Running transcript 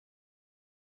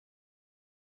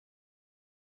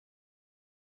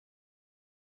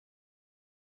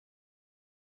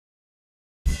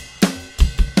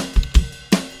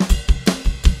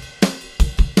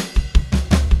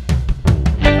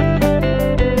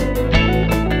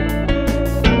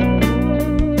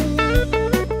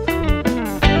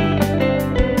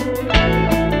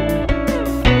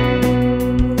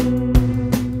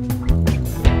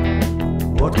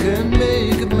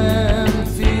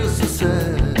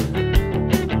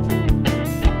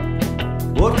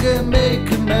What can make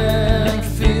a man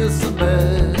feel so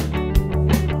bad?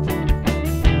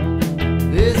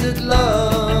 Is it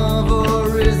love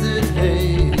or is it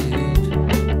hate?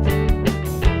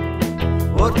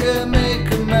 What can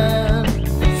make a man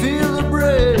feel a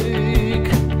break?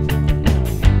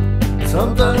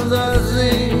 Sometimes I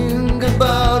think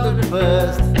about the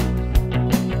past.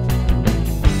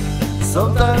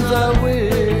 Sometimes I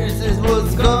wish this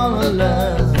was gonna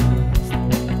last.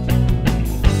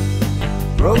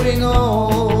 Growing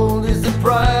old is the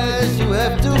price you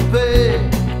have to pay.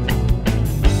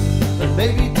 But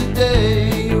maybe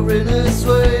today you're in a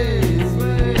sway,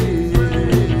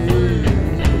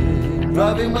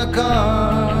 driving my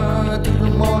car to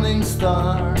the morning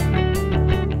star.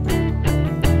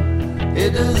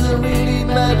 It doesn't really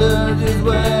matter just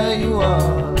where you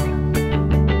are.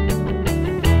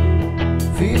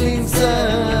 Feeling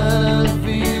sad and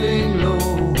feeling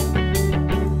low,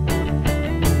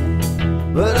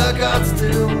 but I got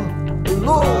still a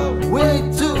long way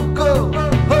to go.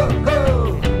 Ho, ho.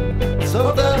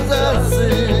 Sometimes I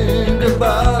think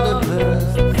about the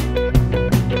past.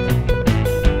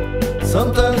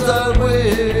 Sometimes I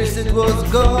wish it was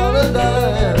gonna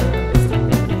last.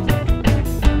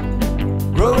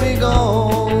 Growing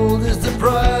old is the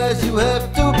price you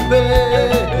have to pay.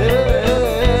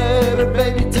 But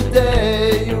maybe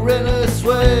today you're in a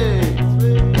sway.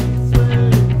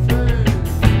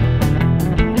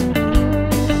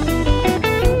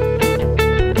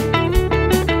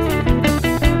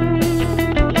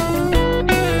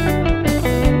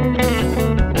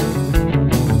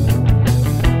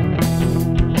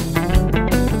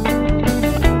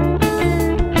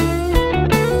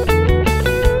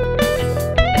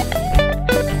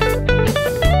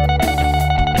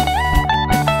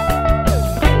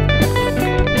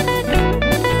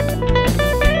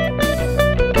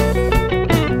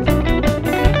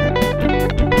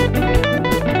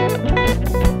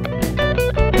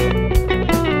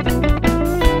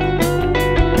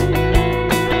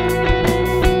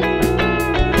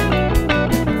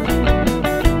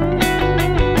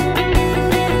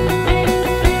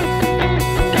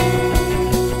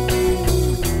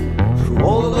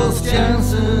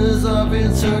 Chances I've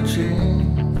been searching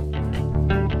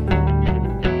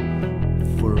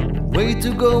for a way to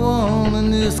go on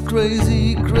in this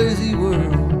crazy, crazy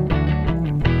world.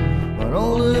 But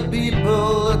all the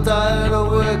people are tired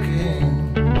of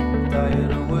working,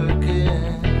 tired of working.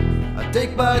 I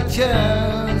take my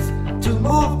chance to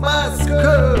move my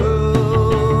skull.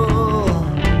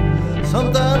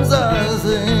 Sometimes I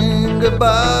think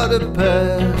about the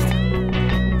past.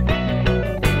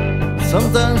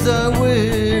 Sometimes I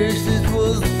wish it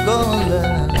was gonna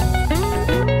last.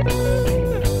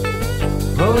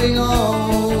 Growing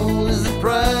old is the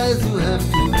price you have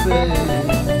to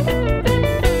pay.